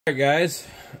Alright guys,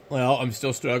 well I'm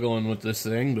still struggling with this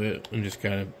thing, but I'm just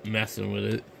kind of messing with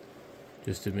it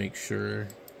just to make sure,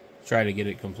 try to get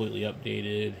it completely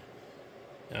updated.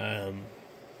 It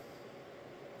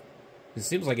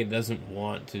seems like it doesn't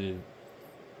want to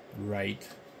write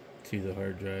to the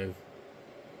hard drive.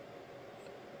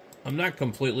 I'm not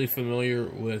completely familiar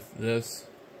with this,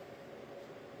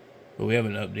 but we have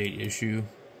an update issue,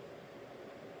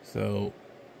 so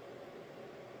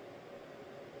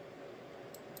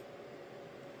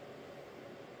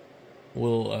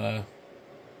we'll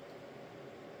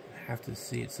have to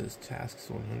see. It says tasks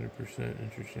 100%.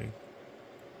 Interesting.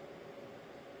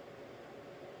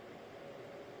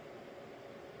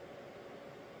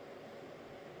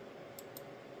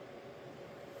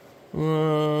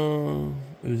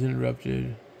 It was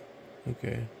interrupted.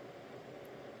 Okay.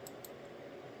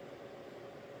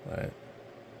 Alright.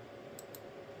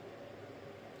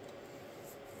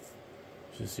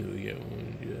 Just see what we get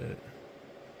when we do that.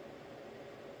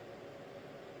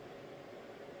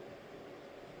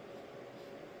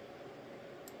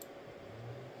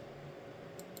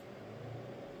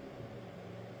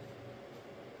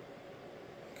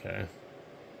 Okay.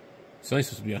 It's only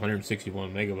supposed to be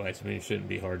 161 megabytes. I mean, it shouldn't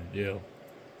be hard to do.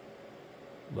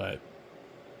 But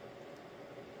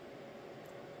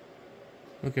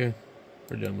okay,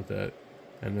 we're done with that.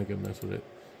 I'm not gonna mess with it.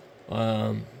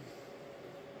 Let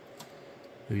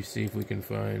me see if we can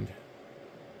find.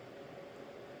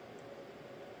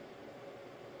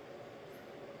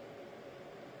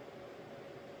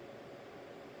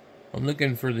 I'm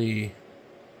looking for the.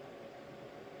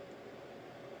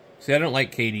 See, I don't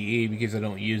like KDE because I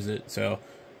don't use it, so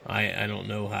I don't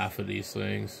know half of these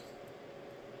things.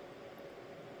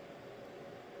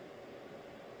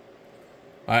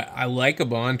 I like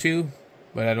Ubuntu,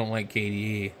 but I don't like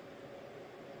KDE.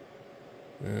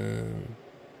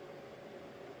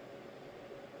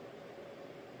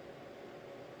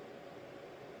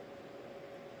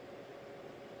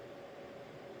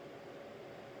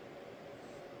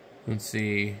 Let's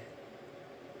see.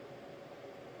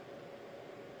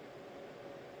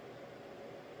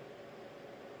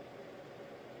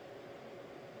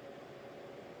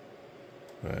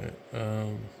 Right.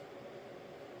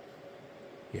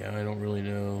 Yeah, I don't really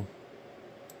know.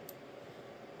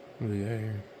 What do we got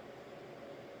here?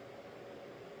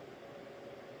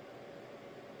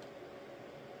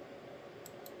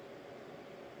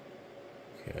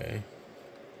 Okay.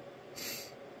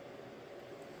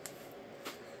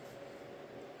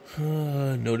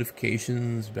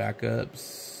 Notifications,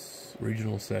 backups,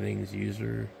 regional settings,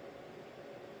 user.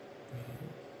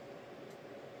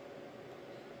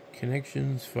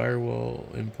 Connections, firewall,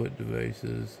 input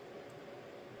devices,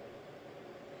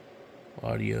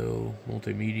 audio,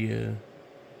 multimedia,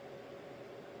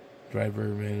 driver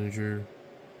manager.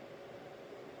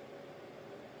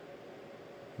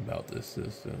 About this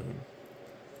system.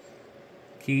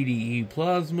 KDE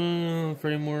Plasma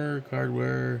framework,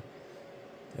 hardware,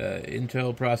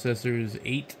 Intel processors,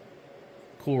 8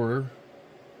 core,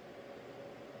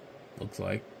 looks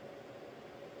like.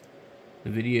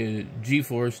 NVIDIA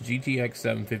GeForce GTX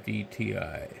 750 Ti.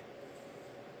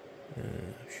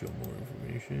 Show more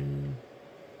information.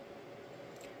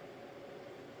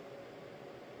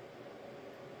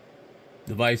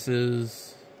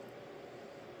 Devices.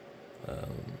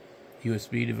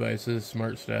 USB devices,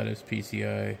 smart status,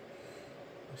 PCI,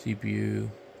 CPU.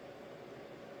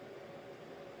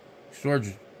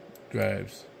 Storage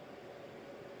drives.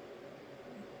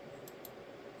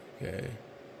 Okay.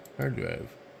 Hard drive.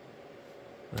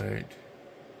 Alright.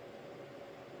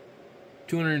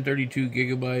 232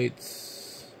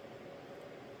 gigabytes.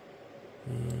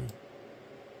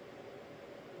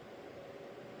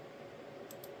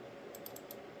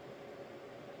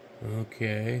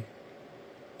 Okay.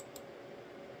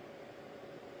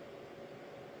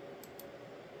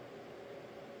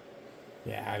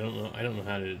 Yeah, I don't know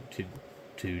how to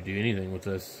do anything with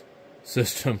this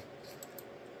system.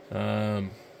 Yeah.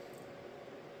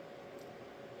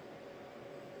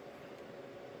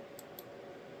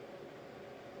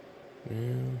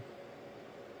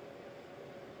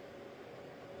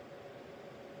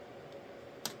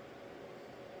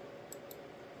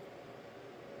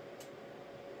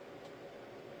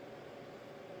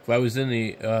 If I was in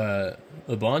the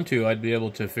Ubuntu, I'd be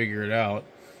able to figure it out.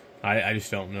 I just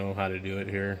don't know how to do it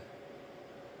here.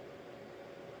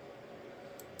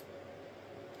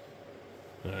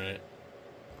 Alright.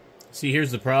 See,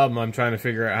 here's the problem. I'm trying to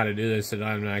figure out how to do this. It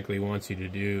automatically wants you to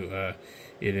do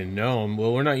it in GNOME.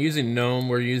 Well, we're not using GNOME.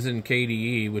 We're using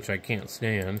KDE, which I can't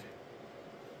stand.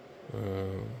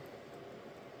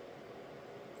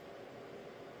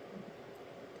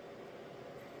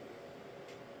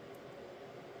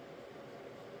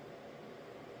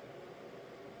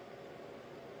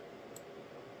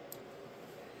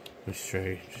 Let's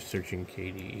try just searching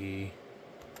KDE.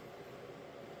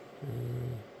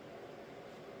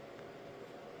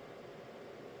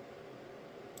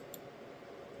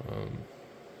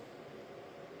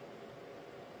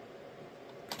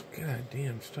 God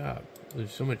damn, stop.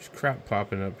 There's so much crap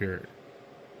popping up here.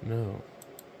 No.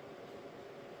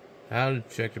 How to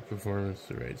check the performance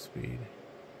to right speed.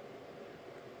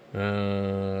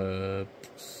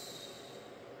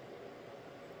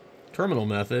 Terminal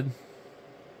method.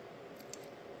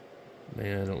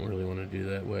 Man, I don't really want to do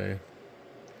that way.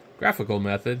 Graphical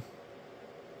method.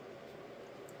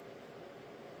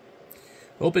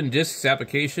 Open disks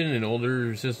application in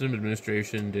older system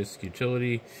administration disk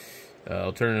utility.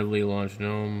 Alternatively, launch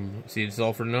GNOME. See, it's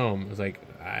all for GNOME. It's like,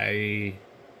 I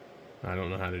don't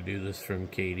know how to do this from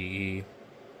KDE.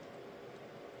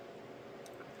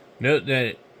 Note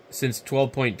that since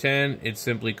 12.10, it's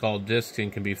simply called disks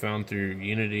and can be found through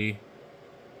Unity.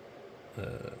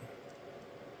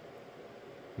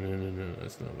 No,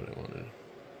 that's not what I wanted.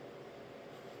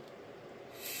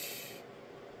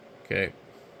 Okay.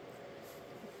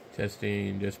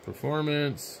 Testing disk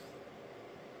performance.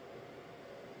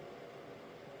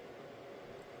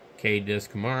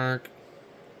 KDisk mark.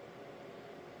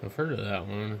 I've heard of that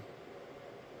one.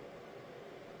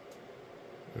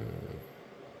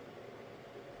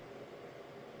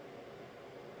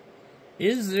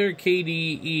 Is there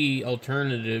KDE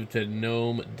alternative to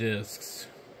GNOME disks?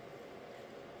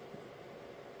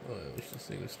 Oh, I wish this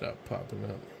thing would stop popping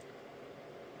up.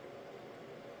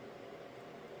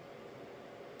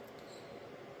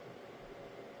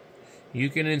 You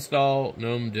can install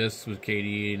GNOME disks with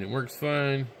KDE and it works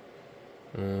fine.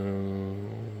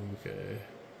 Okay.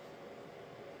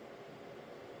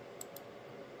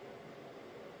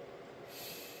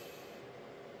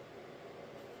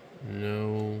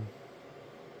 No.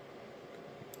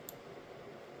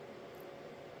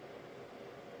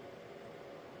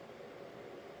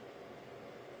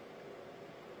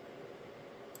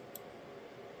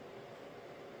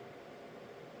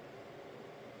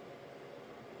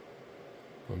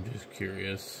 I'm just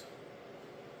curious.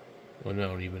 Well, I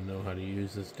don't even know how to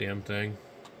use this damn thing.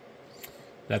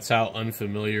 That's how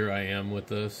unfamiliar I am with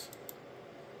this.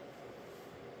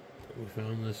 We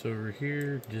found this over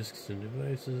here. Disks and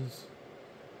devices.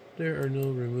 There are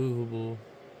no removable.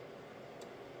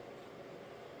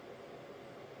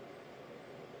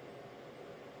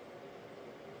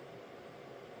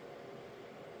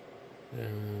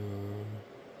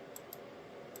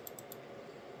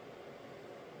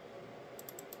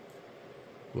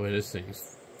 Boy, this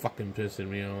thing's fucking pissing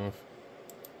me off.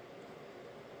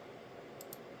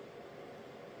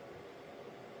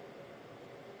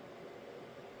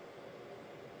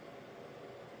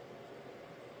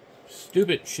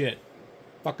 Stupid shit.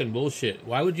 Fucking bullshit.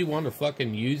 Why would you want to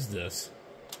fucking use this?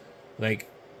 Like,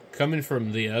 coming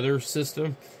from the other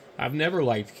system, I've never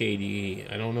liked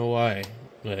KDE. I don't know why.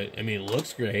 But, I mean, it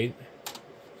looks great.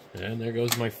 And there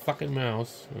goes my fucking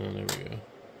mouse. Oh, there we go.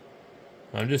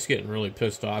 I'm just getting really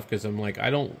pissed off because I'm like, I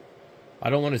don't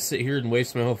want to sit here and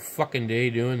waste my whole fucking day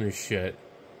doing this shit.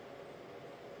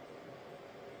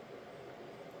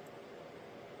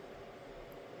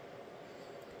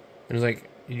 And it's like,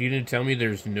 you gonna tell me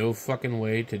there's no fucking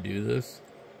way to do this?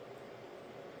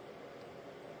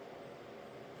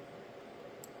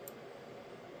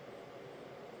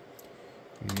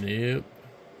 Nope.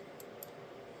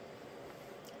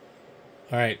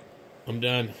 Alright, I'm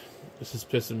done. This is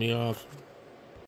pissing me off.